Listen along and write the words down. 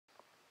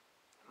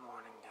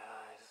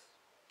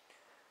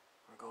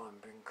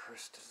bring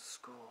Krista to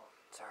school.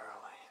 It's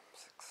early,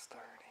 6:30.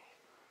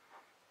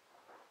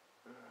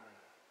 I'm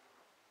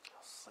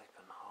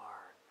sleeping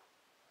hard.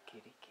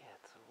 Kitty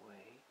cat's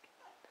awake.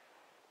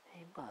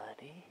 Hey,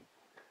 buddy.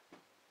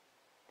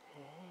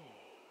 Hey.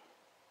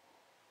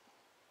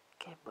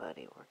 Okay,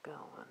 buddy, we're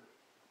going.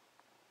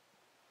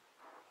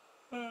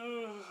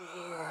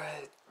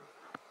 Alright.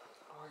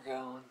 We're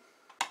going.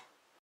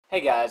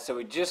 Hey guys, so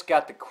we just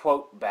got the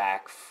quote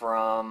back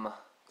from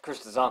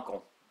Krista's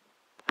uncle,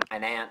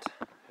 an aunt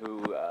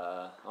who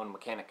owned a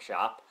mechanic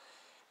shop,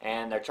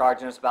 and they're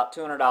charging us about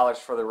 $200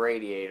 for the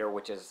radiator,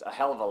 which is a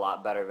hell of a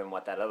lot better than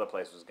what that other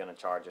place was going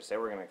to charge us. They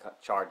were going to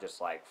charge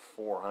us like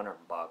 $400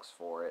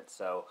 for it,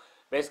 so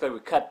basically we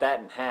cut that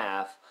in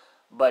half.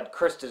 But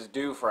Krista's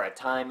due for a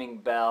timing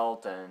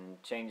belt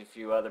and change a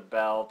few other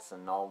belts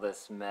and all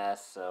this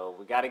mess, so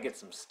we got to get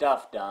some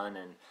stuff done,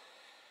 and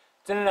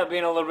it's ended up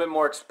being a little bit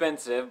more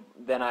expensive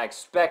than I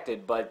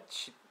expected,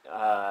 but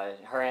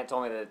her aunt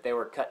told me that they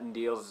were cutting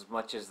deals as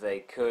much as they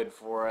could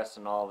for us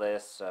and all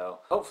this, so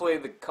hopefully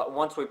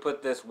once we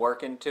put this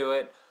work into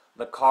it,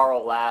 the car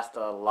will last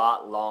a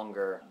lot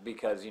longer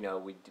because, you know,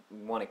 we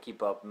want to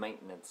keep up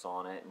maintenance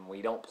on it, and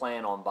we don't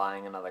plan on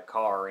buying another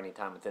car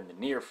anytime within the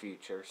near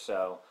future,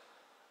 so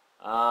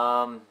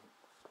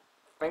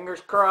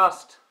fingers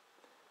crossed.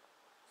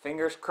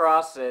 Fingers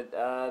crossed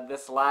that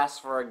this lasts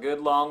for a good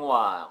long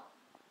while.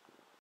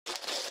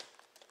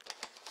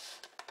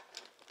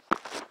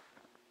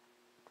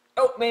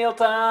 Oatmeal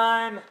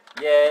time!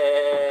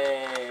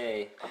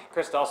 Yay!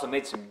 Krista also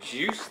made some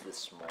juice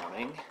this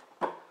morning,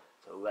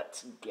 so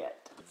let's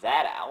get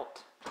that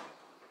out.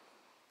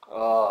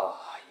 Oh,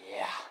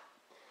 yeah.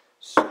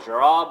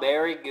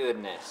 Strawberry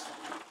goodness.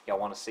 Y'all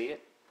want to see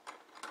it?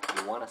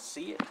 You want to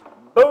see it?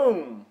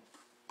 Boom!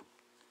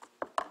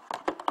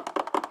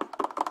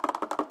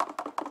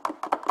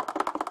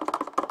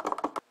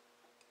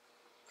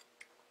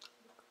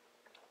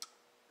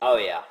 Oh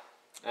yeah,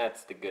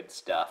 that's the good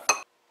stuff.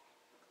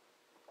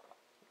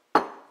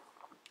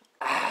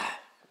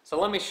 So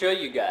let me show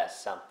you guys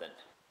something.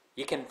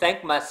 You can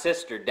thank my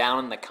sister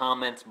down in the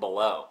comments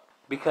below,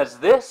 because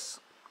this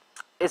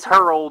is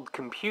her old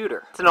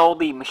computer. It's an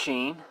old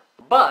e-machine,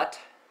 but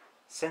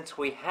since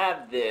we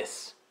have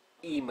this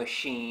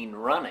e-machine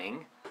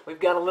running, we've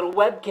got a little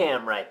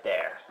webcam right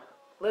there.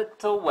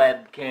 Little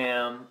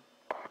webcam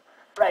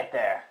right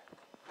there.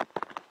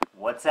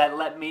 What's that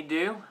let me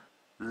do?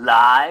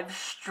 Live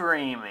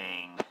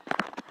streaming.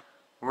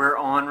 We're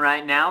on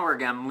right now.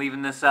 I'm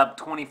leaving this up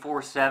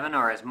 24/7,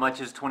 or as much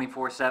as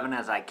 24/7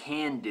 as I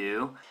can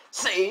do.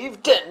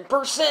 Save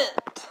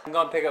 10%! I'm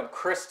going to pick up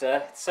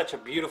Krista. It's such a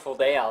beautiful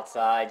day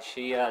outside.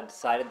 She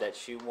decided that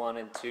she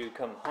wanted to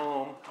come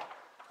home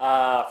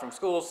from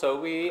school, so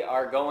we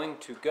are going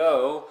to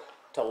go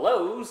to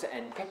Lowe's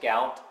and pick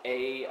out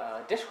a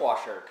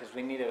dishwasher because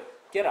we need to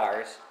get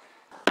ours.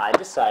 I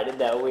decided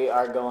that we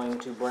are going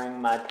to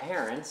bring my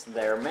parents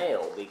their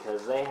mail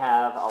because they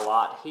have a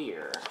lot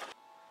here.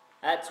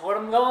 That's what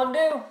I'm going to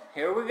do.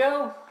 Here we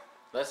go.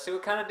 Let's see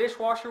what kind of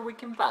dishwasher we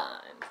can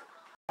find.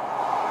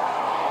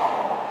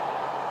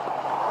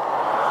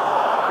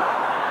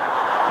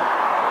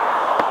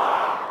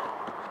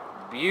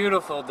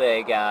 Beautiful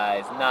day,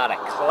 guys. Not a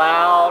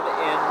cloud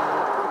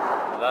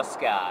in the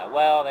sky.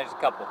 Well, there's a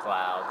couple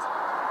clouds,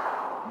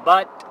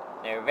 but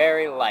they're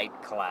very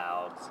light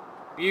clouds.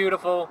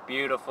 Beautiful,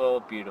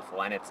 beautiful,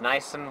 beautiful, and it's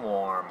nice and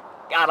warm.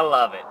 Gotta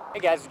love it. Hey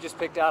guys, we just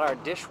picked out our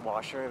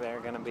dishwasher. They're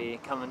gonna be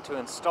coming to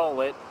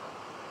install it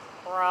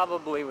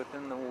probably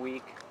within the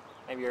week,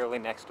 maybe early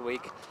next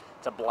week.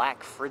 It's a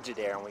black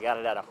Frigidaire, and we got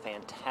it at a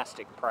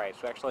fantastic price.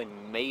 We actually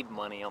made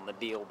money on the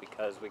deal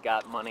because we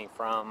got money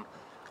from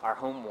our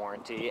home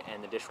warranty,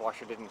 and the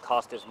dishwasher didn't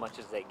cost as much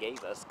as they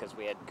gave us because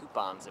we had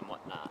coupons and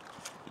whatnot.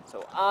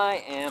 So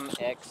I am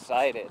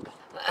excited.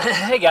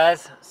 Hey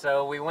guys,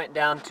 so we went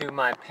down to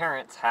my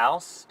parents'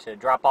 house to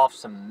drop off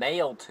some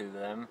mail to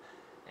them,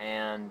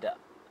 and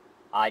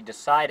I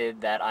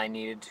decided that I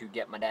needed to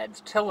get my dad's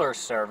tiller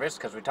service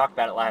because we talked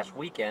about it last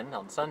weekend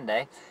on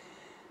Sunday.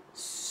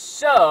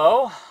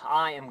 So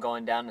I am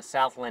going down to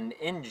Southland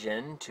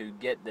Engine to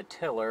get the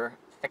tiller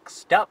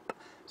fixed up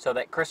so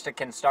that Krista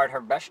can start her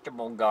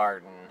vegetable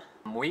garden.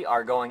 We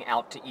are going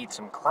out to eat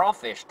some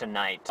crawfish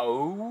tonight.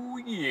 Oh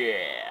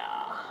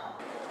yeah!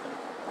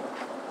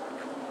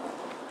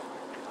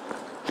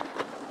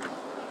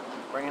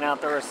 Bringing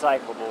out the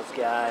recyclables,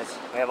 guys.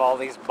 We have all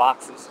these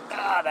boxes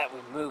that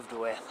we moved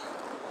with.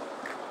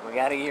 We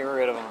gotta get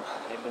rid of them.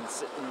 They've been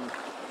sitting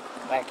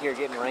back here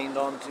getting rained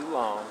on too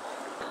long.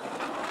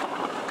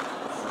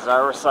 This is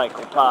our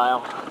recycle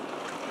pile.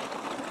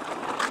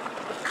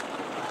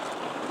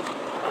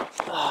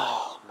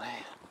 Oh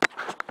man.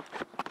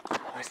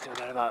 We still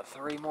got about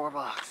 3 more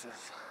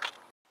boxes.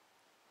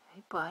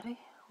 Hey buddy,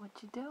 what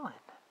you doing?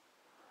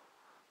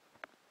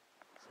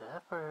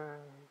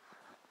 Zephyr.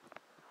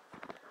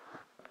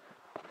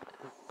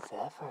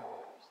 Zephyrs.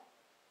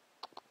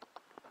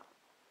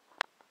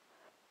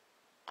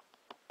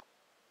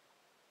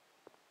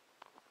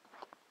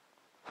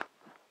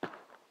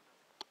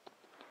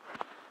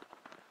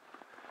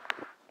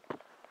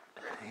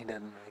 He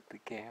doesn't like the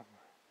camera.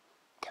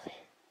 Come here.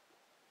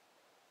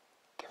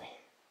 Come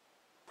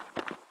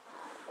here.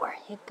 Where are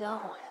you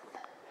going?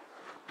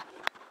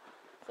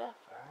 Zephyr.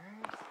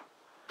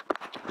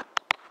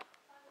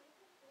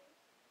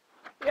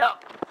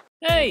 Yep.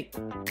 Hey!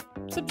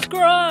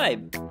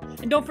 Subscribe!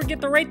 And don't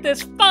forget to rate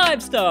this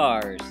 5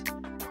 stars!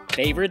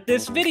 Favorite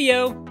this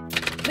video!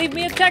 Leave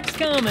me a text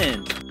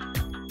comment!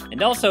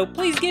 And also,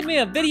 please give me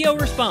a video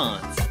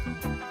response!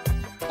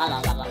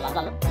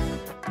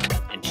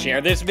 And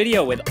share this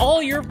video with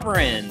all your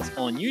friends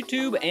on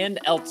YouTube and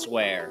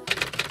elsewhere.